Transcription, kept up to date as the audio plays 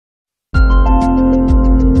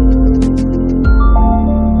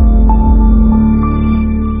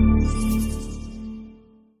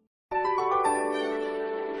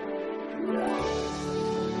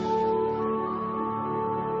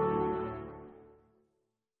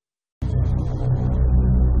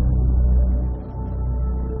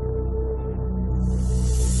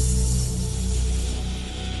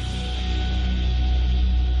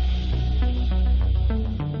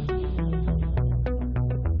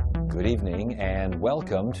Good evening and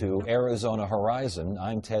welcome to Arizona Horizon.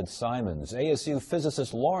 I'm Ted Simons. ASU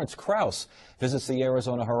physicist Lawrence Krauss visits the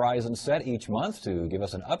Arizona Horizon set each month to give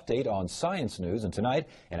us an update on science news. And tonight,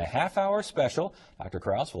 in a half-hour special, Dr.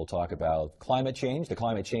 Krauss will talk about climate change, the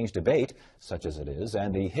climate change debate, such as it is,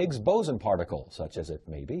 and the Higgs boson particle, such as it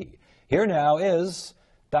may be. Here now is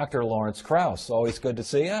Dr. Lawrence Krauss. Always good to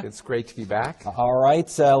see you. It's great to be back. All right,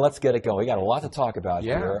 let's get it going. We got a lot to talk about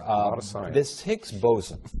here. A lot of science. This Higgs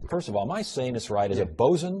boson. First of all, am I saying this right? Is it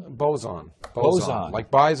boson? Boson. Boson. Like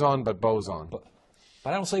bison, but boson. But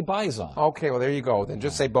I don't say bison. Okay, well, there you go. Then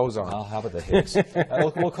just say boson. Well, how about the Higgs?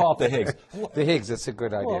 We'll call it the Higgs. The Higgs, that's a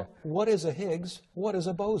good idea. Well, what is a Higgs? What is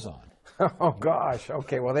a boson? Oh, gosh.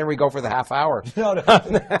 Okay, well, there we go for the half hour. No,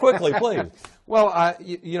 quickly, please. Well,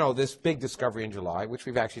 you know, this big discovery in July, which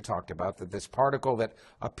we've actually talked about, that this particle that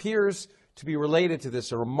appears to be related to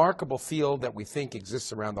this remarkable field that we think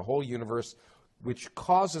exists around the whole universe, which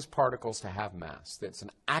causes particles to have mass. It's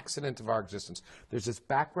an accident of our existence. There's this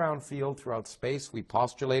background field throughout space we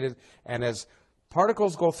postulated, and as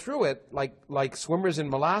particles go through it, like swimmers in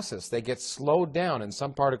molasses, they get slowed down, and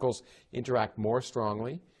some particles interact more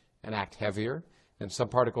strongly and act heavier, and some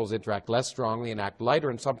particles interact less strongly and act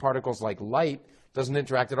lighter, and some particles, like light, doesn't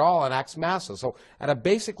interact at all and acts massive. So at a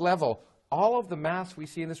basic level, all of the mass we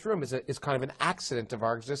see in this room is kind of an accident of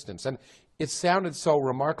our existence. And it sounded so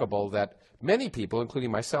remarkable that many people,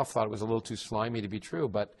 including myself, thought it was a little too slimy to be true.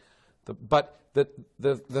 But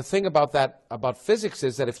the thing about physics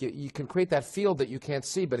is that if you can create that field that you can't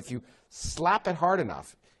see, but if you slap it hard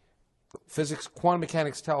enough, physics, quantum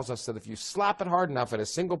mechanics tells us that if you slap it hard enough at a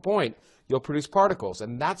single point, you'll produce particles.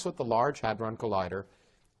 And that's what the Large Hadron Collider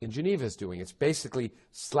in Geneva is doing. It's basically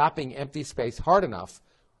slapping empty space hard enough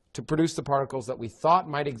to produce the particles that we thought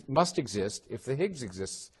must exist if the Higgs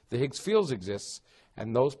exists, the Higgs field exists,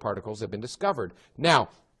 and those particles have been discovered. Now,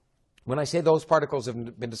 when I say those particles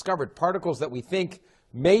have been discovered, particles that we think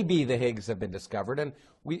may be the Higgs have been discovered, and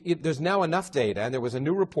there's now enough data, and there was a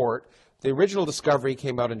new report. The original discovery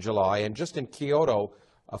came out in July, and just in Kyoto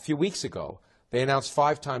a few weeks ago, they announced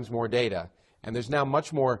 5 times more data, and there's now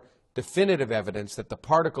much more definitive evidence that the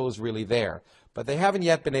particle is really there. But they haven't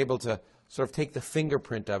yet been able to sort of take the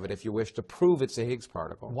fingerprint of it, if you wish, to prove it's a Higgs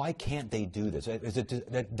particle. Why can't they do this? Is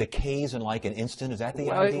it that decays in like an instant? Is that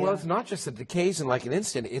the idea? idea? Well, it's not just that it decays in like an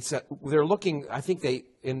instant. They're looking, I think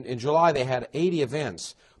in July they had 80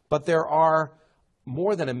 events, but there are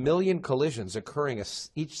more than 1 million collisions occurring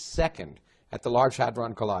each second at the Large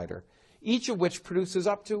Hadron Collider, each of which produces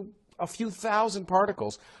up to a few thousand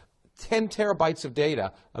particles, 10 terabytes of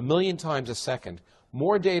data, 1 million times a second,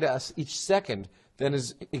 more data each second than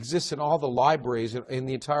exists in all the libraries in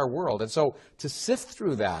the entire world. And so to sift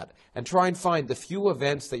through that and try and find the few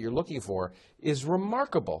events that you're looking for is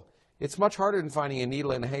remarkable. It's much harder than finding a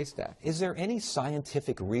needle in a haystack. Is there any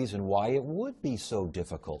scientific reason why it would be so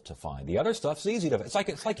difficult to find? The other stuff's easy to find.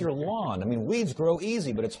 It's like your lawn. I mean, weeds grow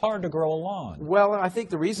easy, but it's hard to grow a lawn. Well, I think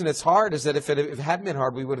the reason it's hard is that if it hadn't been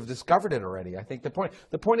hard, we would have discovered it already. I think the point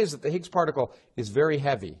is that the Higgs particle is very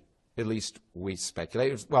heavy. At least we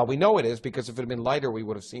speculate. Well, we know it is because if it had been lighter, we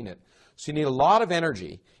would have seen it. So you need a lot of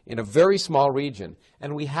energy in a very small region,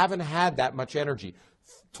 and we haven't had that much energy.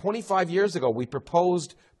 25 years ago, we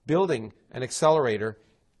proposed building an accelerator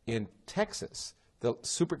in Texas, the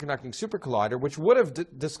superconducting supercollider, which would have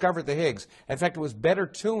discovered the Higgs. In fact, it was better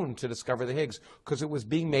tuned to discover the Higgs because it was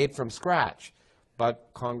being made from scratch. But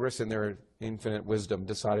Congress, in their infinite wisdom,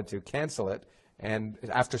 decided to cancel it, and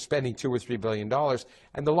after spending $2 or $3 billion.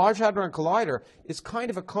 And the Large Hadron Collider is kind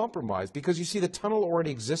of a compromise because, you see, the tunnel already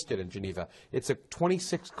existed in Geneva. It's a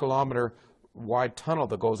 26-kilometer wide tunnel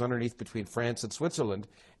that goes underneath between France and Switzerland,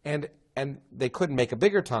 and they couldn't make a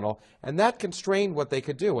bigger tunnel, and that constrained what they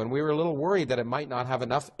could do. And we were a little worried that it might not have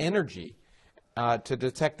enough energy to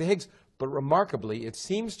detect the Higgs, but remarkably, it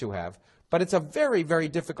seems to have. But it's a very, very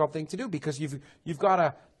difficult thing to do because you've got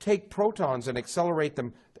to take protons and accelerate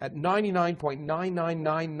them at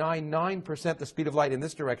 99.99999% the speed of light in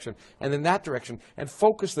this direction and in that direction, and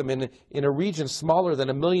focus them in a region smaller than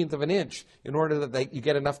 1/1,000,000th of an inch in order that you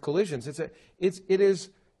get enough collisions. It is,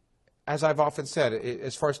 as I've often said,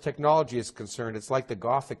 as far as technology is concerned, it's like the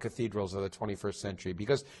Gothic cathedrals of the 21st century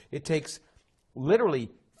because it takes literally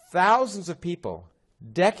thousands of people,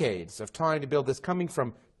 decades of time to build this, coming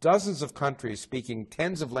from dozens of countries speaking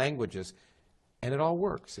tens of languages, and it all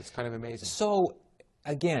works. It's kind of amazing. So,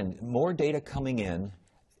 again, more data coming in.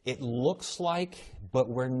 It looks like, but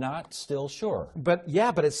we're not still sure. But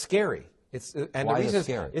yeah, but it's scary. And why the reason is it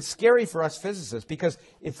scary? It's scary for us physicists because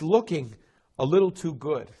it's looking a little too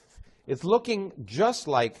good. It's looking just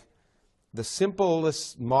like the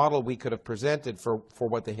simplest model we could have presented for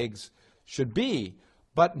what the Higgs should be.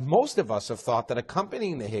 But most of us have thought that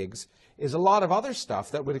accompanying the Higgs is a lot of other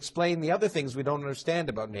stuff that would explain the other things we don't understand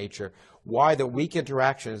about nature, why the weak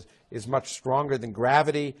interaction is much stronger than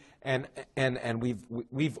gravity, and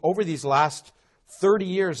we've over these last 30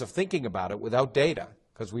 years of thinking about it without data,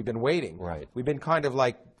 because we've been waiting. Right. We've been kind of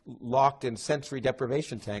like locked in sensory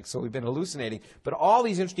deprivation tanks, so we've been hallucinating. But all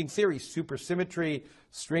these interesting theories, supersymmetry,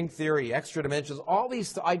 string theory, extra dimensions, all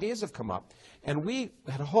these ideas have come up. And we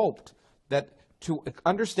had hoped that to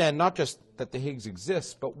understand not just that the Higgs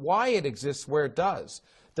exists, but why it exists where it does,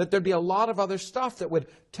 that there'd be a lot of other stuff that would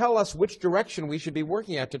tell us which direction we should be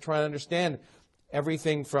working at to try and understand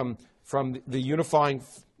everything from the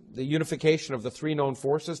unification of the three known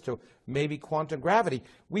forces to maybe quantum gravity.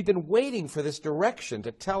 We've been waiting for this direction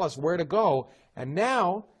to tell us where to go, and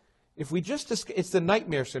now, if we just, it's the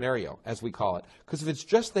nightmare scenario, as we call it, because if it's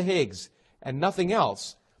just the Higgs and nothing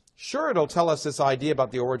else, sure, it'll tell us this idea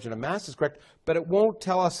about the origin of mass is correct, but it won't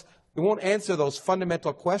tell us, it won't answer those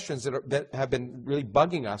fundamental questions that have been really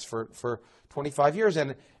bugging us for 25 years.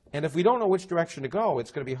 And if we don't know which direction to go,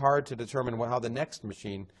 it's going to be hard to determine how the next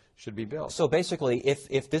machine should be built. So basically,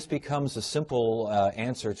 if this becomes a simple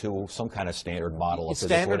answer to some kind of standard model of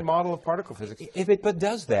physics, standard model of particle physics. If it but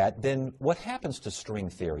does that, then what happens to string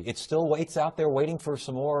theory? It still waits out there waiting for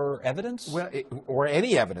some more evidence? Well, or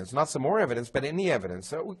any evidence, not some more evidence, but any evidence.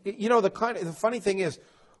 So, you know, the funny thing is,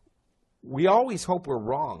 we always hope we're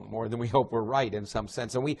wrong more than we hope we're right in some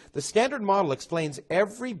sense. And the standard model explains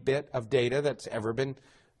every bit of data that's ever been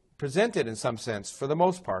presented in some sense, for the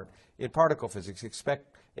most part, in particle physics,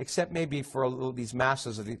 except maybe for these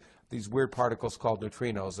masses of these weird particles called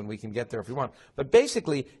neutrinos, and we can get there if we want. But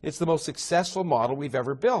basically, it's the most successful model we've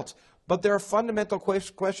ever built. But there are fundamental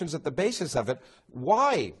questions at the basis of it.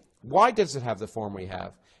 Why? Why does it have the form we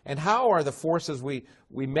have? And how are the forces we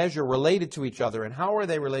measure related to each other, and how are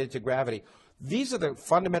they related to gravity? These are the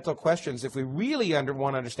fundamental questions if we really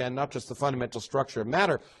want to understand not just the fundamental structure of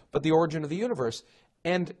matter, but the origin of the universe.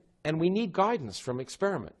 And we need guidance from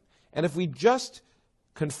experiment. And if we just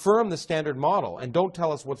confirm the standard model and don't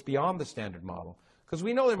tell us what's beyond the standard model, because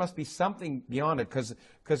we know there must be something beyond it, because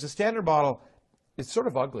the standard model is sort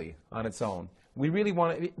of ugly on its own. We really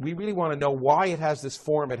want to know why it has this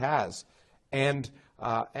form it has, and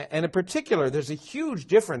in particular, there's a huge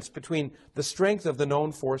difference between the strength of the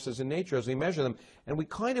known forces in nature as we measure them, and we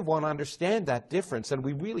kind of want to understand that difference. And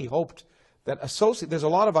we really hoped that there's a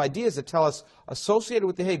lot of ideas that tell us associated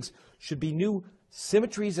with the Higgs should be new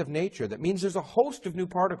symmetries of nature. That means there's a host of new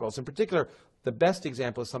particles. In particular, the best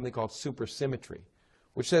example is something called supersymmetry,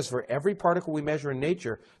 which says for every particle we measure in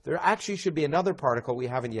nature, there actually should be another particle we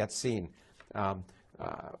haven't yet seen.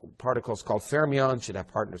 Particles called fermions should have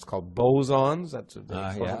partners called bosons. That's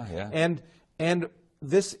what yeah. And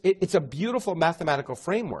it's a beautiful mathematical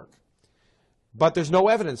framework, but there's no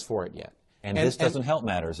evidence for it yet. And this doesn't help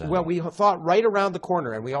matters. Then. Well, we thought right around the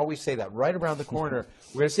corner, and we always say that, right around the corner,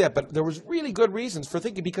 we're going to see that. But there was really good reasons for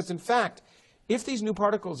thinking, because in fact, if these new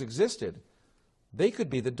particles existed, they could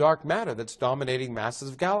be the dark matter that's dominating masses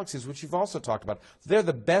of galaxies, which you've also talked about. They're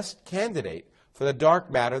the best candidate for the dark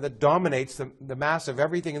matter that dominates the mass of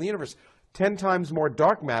everything in the universe. 10 times more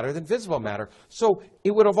dark matter than visible matter. So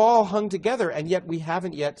it would have all hung together, and yet we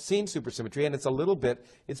haven't yet seen supersymmetry, and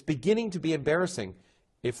it's beginning to be embarrassing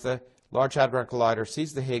if the Large Hadron Collider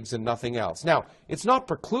sees the Higgs and nothing else. Now, it's not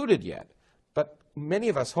precluded yet, but many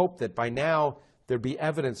of us hope that by now there'd be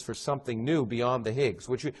evidence for something new beyond the Higgs.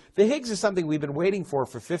 The Higgs is something we've been waiting for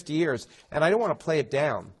 50 years, and I don't want to play it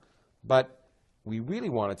down, but we really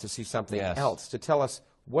wanted to see something else to tell us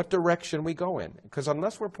what direction we go in. Because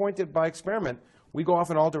unless we're pointed by experiment, we go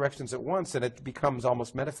off in all directions at once, and it becomes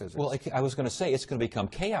almost metaphysics. Well, I was going to say, it's going to become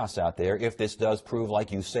chaos out there if this does prove,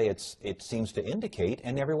 like you say, it seems to indicate,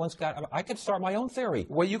 and everyone's got, I could start my own theory.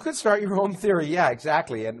 Well, you could start your own theory, yeah,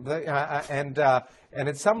 exactly. And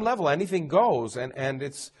at some level, anything goes,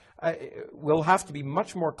 and we'll have to be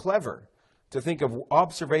much more clever to think of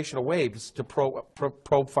observational waves to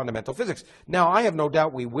probe fundamental physics. Now, I have no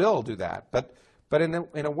doubt we will do that, but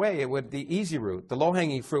in a way, the easy route, the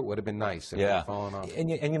low-hanging fruit would have been nice if it had fallen off.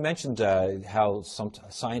 And you mentioned how some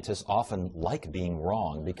scientists often like being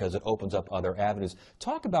wrong because it opens up other avenues.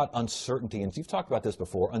 Talk about uncertainty, and you've talked about this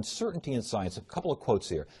before, uncertainty in science. A couple of quotes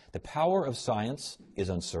here. The power of science is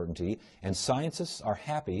uncertainty, and scientists are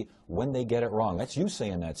happy when they get it wrong. That's you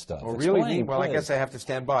saying that stuff. Oh, really? Well, I guess I have to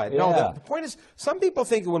stand by it. No, the point is, some people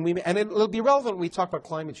think and it'll be relevant when we talk about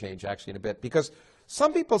climate change, actually, in a bit, because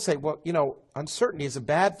some people say, well, uncertainty is a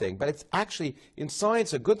bad thing, but it's actually, in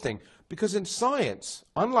science, a good thing. Because in science,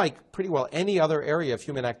 unlike pretty well any other area of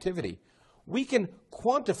human activity, we can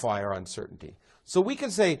quantify our uncertainty. So we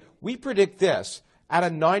can say, we predict this at a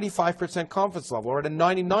 95% confidence level or at a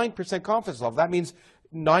 99% confidence level. That means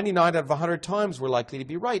 99 out of 100 times we're likely to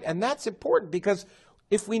be right. And that's important because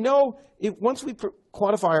if we know, once we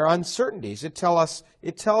quantify our uncertainties, it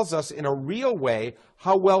tells us in a real way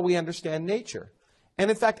how well we understand nature.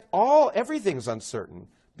 And in fact, everything's uncertain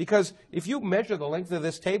because if you measure the length of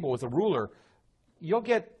this table with a ruler, you'll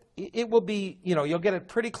get it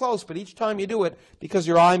pretty close, but each time you do it, because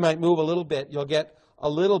your eye might move a little bit, you'll get a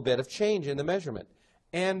little bit of change in the measurement.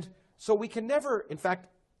 And so we can never, in fact,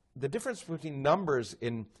 the difference between numbers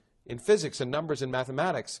in physics and numbers in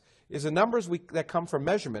mathematics is the numbers that come from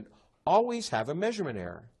measurement always have a measurement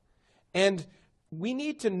error. And we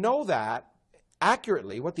need to know that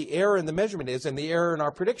accurately, what the error in the measurement is and the error in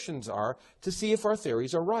our predictions are, to see if our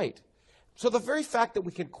theories are right. So the very fact that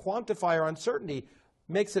we can quantify our uncertainty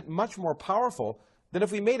makes it much more powerful than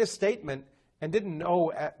if we made a statement and didn't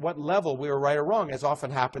know at what level we were right or wrong, as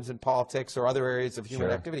often happens in politics or other areas of human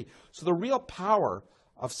activity. So the real power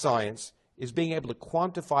of science is being able to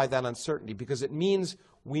quantify that uncertainty because it means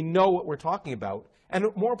we know what we're talking about.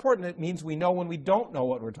 And more important, it means we know when we don't know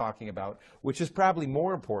what we're talking about, which is probably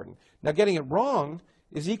more important. Now, getting it wrong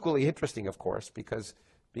is equally interesting, of course, because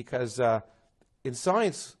in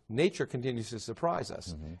science, nature continues to surprise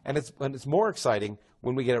us. Mm-hmm. And it's more exciting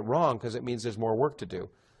when we get it wrong because it means there's more work to do.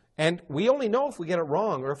 And we only know if we get it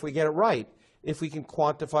wrong or if we get it right if we can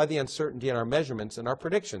quantify the uncertainty in our measurements and our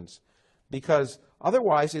predictions. Because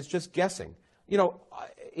otherwise, it's just guessing. You know,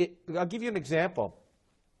 I'll give you an example.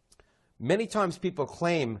 Many times people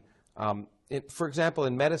claim, for example,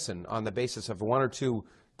 in medicine, on the basis of one or two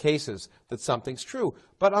cases, that something's true.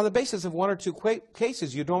 But on the basis of one or two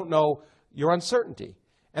cases, you don't know your uncertainty.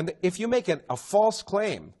 And if you make a false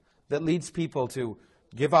claim that leads people to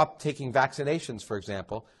give up taking vaccinations, for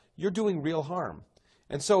example, you're doing real harm.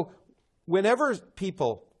 And so whenever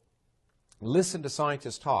people listen to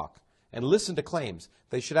scientists talk and listen to claims,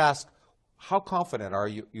 they should ask, how confident are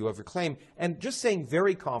you of your claim? And just saying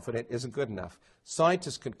very confident isn't good enough.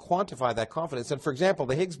 Scientists can quantify that confidence. And for example,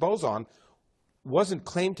 the Higgs boson wasn't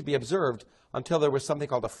claimed to be observed until there was something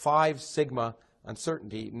called a 5 sigma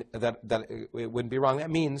uncertainty that it wouldn't be wrong. That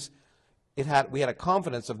means we had a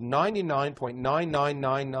confidence of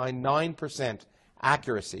 99.99999%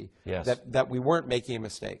 accuracy, yes, that we weren't making a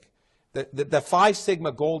mistake. The 5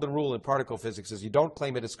 sigma golden rule in particle physics is you don't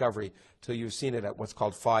claim a discovery till you've seen it at what's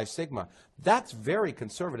called 5 sigma. That's very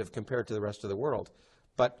conservative compared to the rest of the world.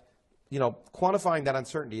 But you know, quantifying that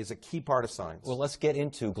uncertainty is a key part of science. Well, let's get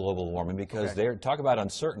into global warming because talk about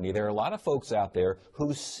uncertainty. There are a lot of folks out there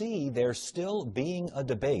who see there still being a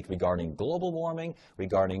debate regarding global warming,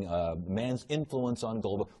 regarding man's influence on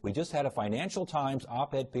global. We just had a Financial Times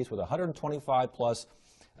op-ed piece with 125 plus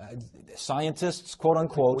scientists, quote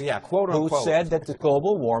unquote, who said that the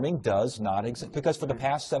global warming does not exist because for the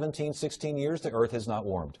past 17, 16 years, the Earth has not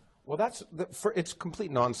warmed. Well, it's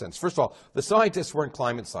complete nonsense. First of all, the scientists weren't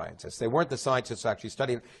climate scientists. They weren't the scientists actually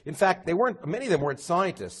studying. In fact, many of them weren't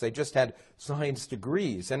scientists. They just had science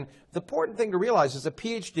degrees. And the important thing to realize is a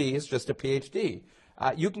PhD is just a PhD.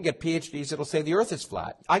 You can get PhDs that'll say the Earth is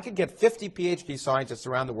flat. I could get 50 PhD scientists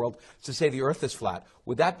around the world to say the Earth is flat.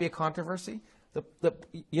 Would that be a controversy?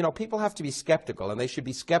 People have to be skeptical, and they should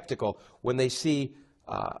be skeptical when they see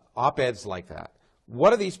op-eds like that.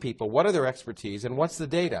 What are these people? What are their expertise? And what's the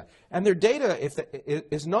data? And their data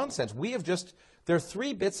is nonsense. There are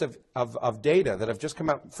 3 bits of data that have just come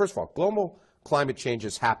out. First of all, global climate change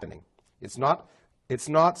is happening. It's not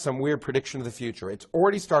some weird prediction of the future. It's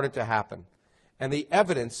already started to happen. And the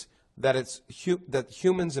evidence that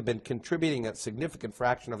humans have been contributing a significant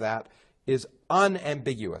fraction of that is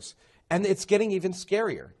unambiguous. And it's getting even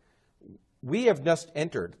scarier. We have just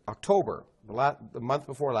entered October. The month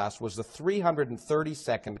before last was the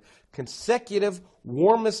 332nd consecutive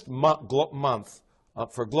warmest month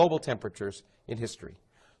for global temperatures in history.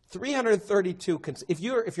 332. If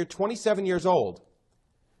you're 27 years old,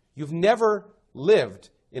 you've never lived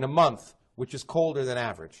in a month which is colder than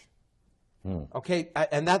average. Okay,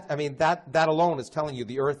 and that alone is telling you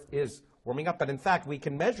the Earth is warming up. But in fact, we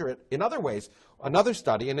can measure it in other ways. Another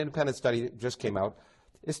study, an independent study that just came out,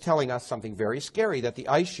 is telling us something very scary, that the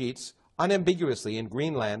ice sheets unambiguously in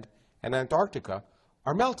Greenland and Antarctica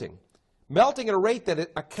are melting at a rate that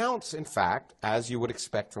it accounts, in fact, as you would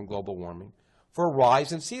expect from global warming, for a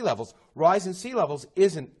rise in sea levels. Rise in sea levels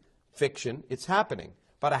isn't fiction, it's happening.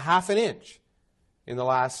 About a half an inch in the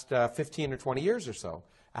last 15 or 20 years or so.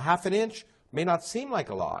 A half an inch may not seem like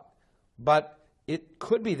a lot, but it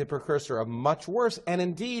could be the precursor of much worse. And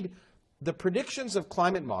indeed, the predictions of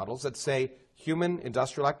climate models that say human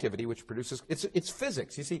industrial activity, which produces, it's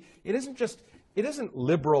physics. You see, it isn't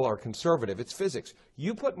liberal or conservative, it's physics.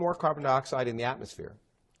 You put more carbon dioxide in the atmosphere,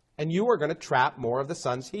 and you are going to trap more of the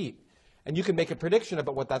sun's heat. And you can make a prediction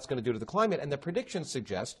about what that's going to do to the climate, and the predictions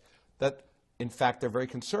suggest that, in fact, they're very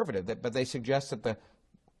conservative, but they suggest that the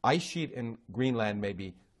ice sheet in Greenland may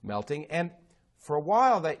be melting, and for a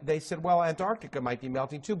while they said, well, Antarctica might be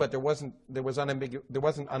melting too, but there wasn't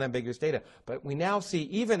unambiguous data. But we now see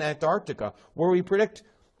even Antarctica, where we predict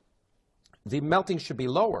the melting should be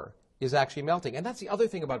lower, is actually melting. And that's the other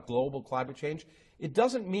thing about global climate change. It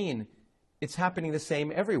doesn't mean it's happening the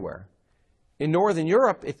same everywhere. In Northern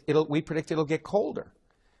Europe, we predict it'll get colder.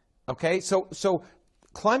 Okay, so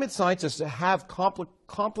climate scientists have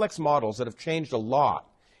complex models that have changed a lot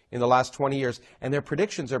in the last 20 years, and their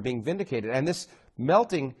predictions are being vindicated. And this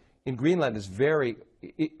melting in Greenland is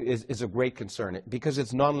a great concern because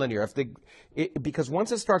it's nonlinear. Because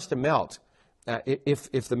once it starts to melt,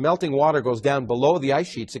 if the melting water goes down below the ice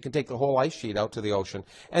sheets, it can take the whole ice sheet out to the ocean.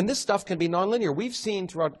 And this stuff can be nonlinear. We've seen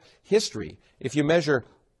throughout history, if you measure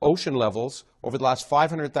ocean levels over the last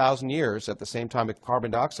 500,000 years at the same time with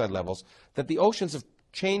carbon dioxide levels, that the oceans have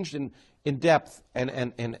changed in depth and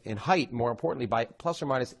in height, more importantly, by plus or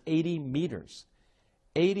minus 80 meters.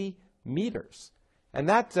 80 meters. And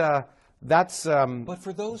that's... But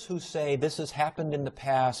for those who say this has happened in the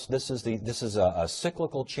past, this is a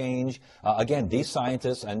cyclical change. Again, these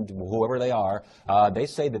scientists and whoever they are, they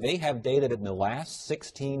say that they have data that in the last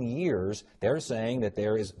 16 years, they're saying that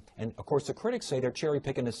there is, and of course the critics say they're cherry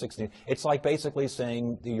picking the 16. It's like basically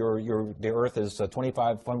saying the Earth is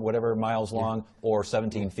 25 whatever miles long or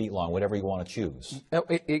 17 feet long, whatever you want to choose.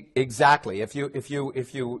 Exactly. If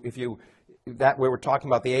you that we were talking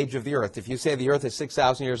about the age of the Earth. If you say the Earth is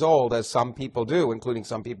 6,000 years old, as some people do, including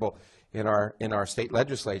some people in our state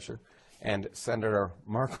legislature, and Senator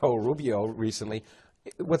Marco Rubio recently,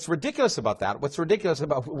 what's ridiculous about that?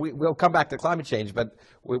 We'll come back to climate change, but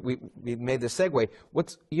we made this segue.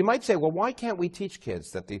 You might say, well, why can't we teach kids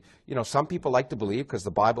that some people like to believe because the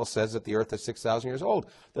Bible says that the Earth is 6,000 years old.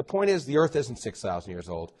 The point is the Earth isn't 6,000 years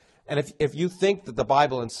old. And if you think that the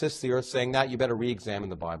Bible insists the Earth saying that, you better re-examine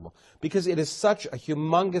the Bible. Because it is such a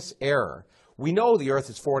humongous error. We know the Earth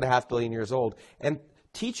is 4.5 billion years old. And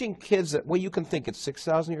teaching kids that, well, you can think it's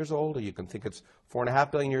 6,000 years old, or you can think it's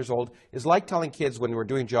 4.5 billion years old, is like telling kids when we're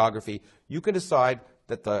doing geography, you can decide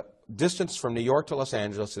that the distance from New York to Los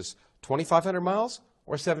Angeles is 2,500 miles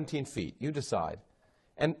or 17 feet. You decide.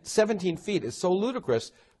 And 17 feet is so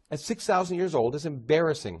ludicrous, at 6,000 years old is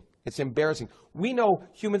embarrassing. It's embarrassing. We know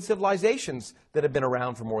human civilizations that have been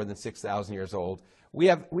around for more than 6,000 years old. We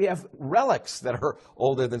have relics that are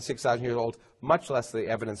older than 6,000 years old, much less the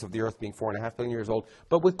evidence of the Earth being 4.5 billion years old.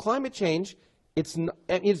 But with climate change,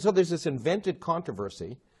 so there's this invented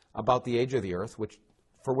controversy about the age of the Earth,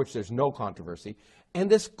 for which there's no controversy.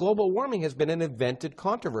 And this global warming has been an invented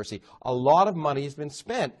controversy. A lot of money has been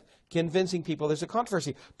spent convincing people there's a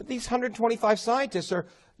controversy. But these 125 scientists are,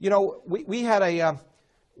 we had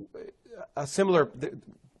a similar,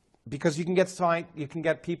 because you can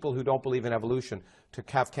get people who don't believe in evolution to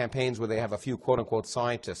have campaigns where they have a few quote-unquote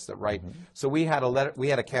scientists that write. Mm-hmm. So we had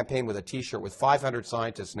a campaign with a T-shirt with 500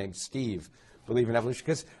 scientists named Steve believe in evolution.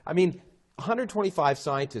 Because 125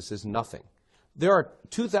 scientists is nothing. There are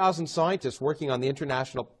 2,000 scientists working on the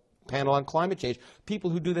International Panel on Climate Change, people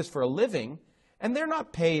who do this for a living, and they're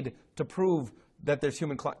not paid to prove that there's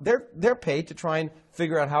human climate. They're paid to try and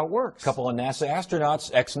figure out how it works. A couple of NASA astronauts,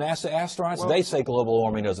 ex-NASA astronauts, they say global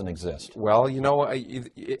warming doesn't exist. Well,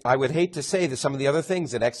 I would hate to say that some of the other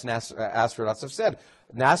things that ex-NASA astronauts have said.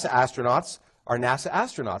 NASA astronauts are NASA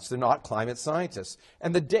astronauts. They're not climate scientists.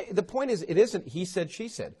 And the point is, it isn't he said, she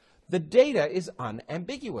said. The data is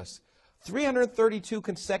unambiguous. 332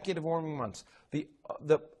 consecutive warming months.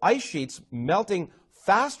 The ice sheets melting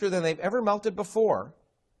faster than they've ever melted before.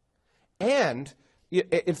 And,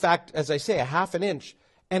 in fact, as I say, a half an inch,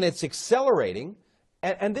 and it's accelerating,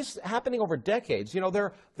 and this is happening over decades.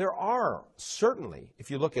 There are certainly,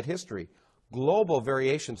 if you look at history, global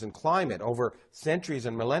variations in climate over centuries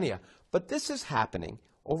and millennia, but this is happening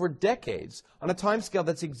over decades on a timescale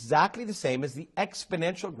that's exactly the same as the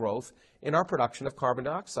exponential growth in our production of carbon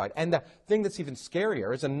dioxide. And the thing that's even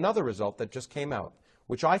scarier is another result that just came out,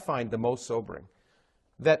 which I find the most sobering.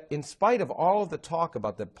 That in spite of all of the talk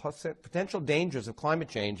about the potential dangers of climate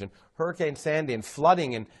change and Hurricane Sandy and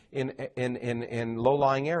flooding in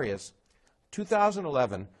low-lying areas,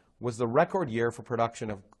 2011 was the record year for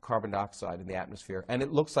production of carbon dioxide in the atmosphere, and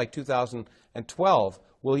it looks like 2012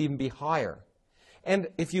 will even be higher. And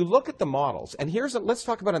if you look at the models, and let's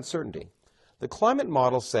talk about uncertainty. The climate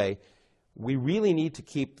models say we really need to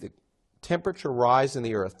keep the temperature rise in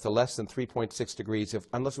the Earth to less than 3.6 degrees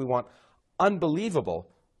unless we want unbelievable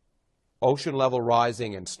ocean level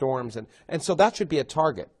rising and storms. And so that should be a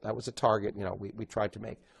target. That was a target, you know, we tried to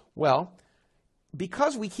make. Well,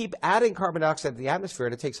 because we keep adding carbon dioxide to the atmosphere,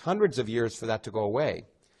 and it takes hundreds of years for that to go away,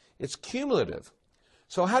 it's cumulative.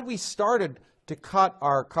 So had we started to cut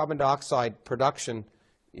our carbon dioxide production,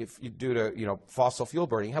 if you due to, you know, fossil fuel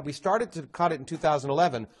burning, had we started to cut it in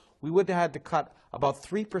 2011, we would have had to cut about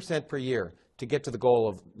 3% per year to get to the goal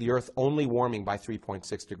of the Earth only warming by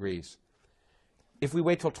 3.6 degrees. If we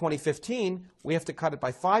wait till 2015, we have to cut it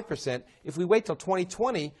by 5%. If we wait till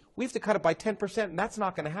 2020, we have to cut it by 10%, and that's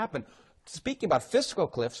not going to happen. Speaking about fiscal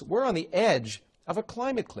cliffs, we're on the edge of a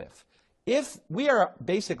climate cliff. If we are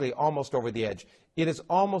basically almost over the edge, it is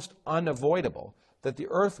almost unavoidable that the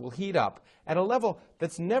Earth will heat up at a level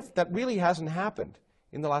that really hasn't happened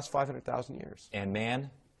in the last 500,000 years. And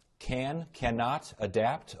man cannot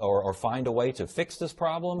adapt or find a way to fix this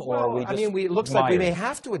problem, or are we just it looks like we may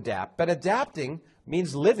have to adapt, but adapting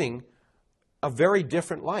means living a very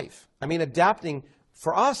different life. I mean, adapting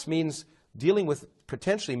for us means dealing with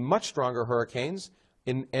potentially much stronger hurricanes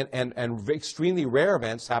and extremely rare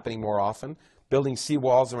events happening more often, building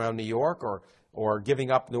seawalls around New York or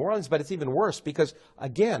giving up New Orleans. But it's even worse because,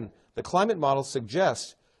 again, the climate model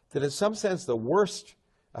suggests that in some sense the worst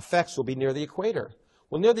effects will be near the equator.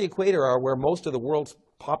 Well, near the equator are where most of the world's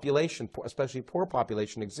population, especially poor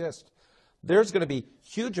population, exists. There's going to be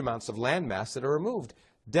huge amounts of land mass that are removed.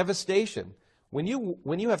 Devastation. When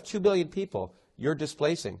you have 2 billion people you're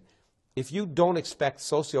displacing, if you don't expect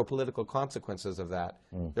socio-political consequences of that,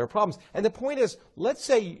 there are problems. And the point is, let's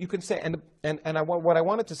say you can say, what I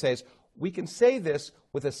wanted to say is, we can say this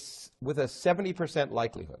with a 70%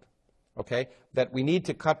 likelihood, okay, that we need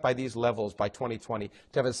to cut by these levels by 2020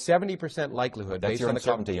 to have a 70% likelihood. That's your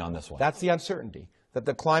uncertainty on this one. That's the uncertainty, that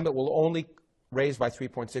the climate will only raise by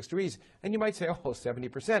 3.6 degrees. And you might say, oh,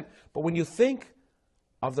 70%. But when you think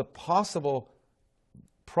of the possible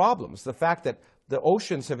problems, the fact that the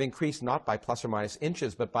oceans have increased not by plus or minus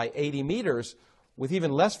inches, but by 80 meters, with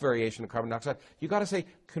even less variation of carbon dioxide, you've got to say,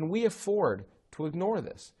 can we afford to ignore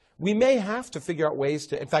this? We may have to figure out ways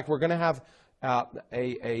to, in fact, we're going to have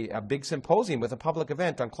a big symposium with a public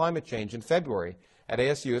event on climate change in February at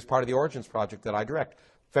ASU as part of the Origins project that I direct.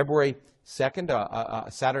 February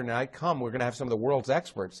 2nd, Saturday night, we're going to have some of the world's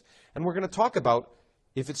experts, and we're going to talk about,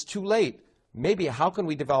 if it's too late, maybe how can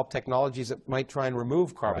we develop technologies that might try and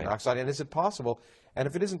remove carbon dioxide, and is it possible? And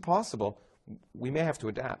if it isn't possible, we may have to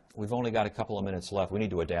adapt. We've only got a couple of minutes left. We need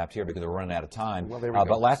to adapt here because we're running out of time. Well, there we go.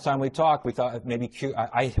 But last time we talked, we thought maybe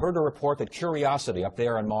I heard a report that Curiosity up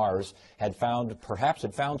there on Mars perhaps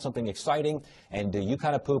had found something exciting, and you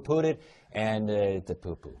kind of poo-pooed it, and the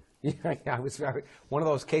poo-poo. Yeah, I was one of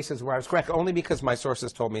those cases where I was correct, only because my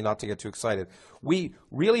sources told me not to get too excited. We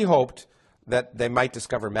really hoped that they might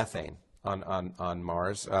discover methane on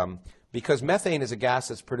Mars, because methane is a gas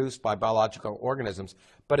that's produced by biological organisms,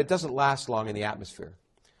 but it doesn't last long in the atmosphere.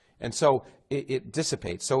 And so it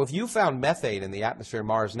dissipates. So if you found methane in the atmosphere of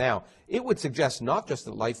Mars now, it would suggest not just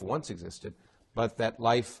that life once existed, but that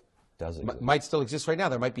life might still exist right now.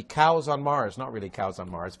 There might be cows on Mars, not really cows on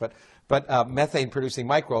Mars, but methane-producing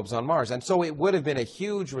microbes on Mars. And so it would have been a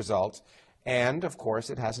huge result. And, of course,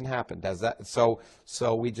 it hasn't happened.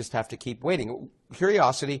 So we just have to keep waiting.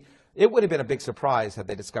 Curiosity, it would have been a big surprise, had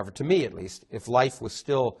they discovered, to me at least, if life was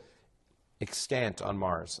still extant on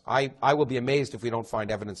Mars. I will be amazed if we don't find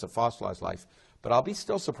evidence of fossilized life. But I'll be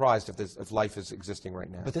still surprised if life is existing right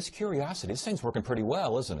now. But this Curiosity, this thing's working pretty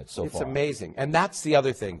well, isn't it, so far? It's amazing. And that's the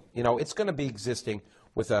other thing. You know, it's going to be existing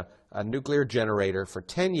with a nuclear generator for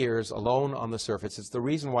 10 years alone on the surface. It's the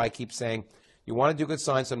reason why I keep saying, you want to do good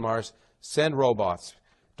science on Mars, send robots.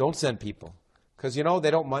 Don't send people. Because, you know, they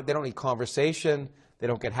don't need conversation. They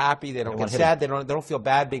don't get happy. They don't get sad. They don't feel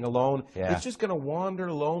bad being alone. Yeah. It's just going to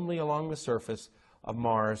wander lonely along the surface of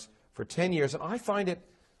Mars for 10 years. And I find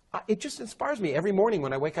it just inspires me every morning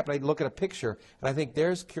when I wake up and I look at a picture and I think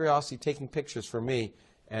there's Curiosity taking pictures for me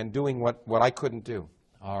and doing what I couldn't do.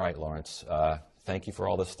 All right, Lawrence. Thank you for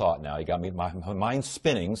all this thought now. You got me, my mind's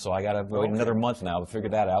spinning, so I got to wait another month now to figure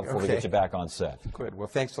that out before we get you back on set. Good. Well,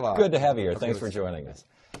 thanks a lot. Good to have you here. Thanks for joining us.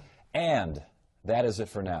 And that is it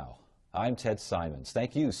for now. I'm Ted Simons.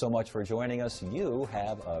 Thank you so much for joining us. You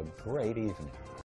have a great evening.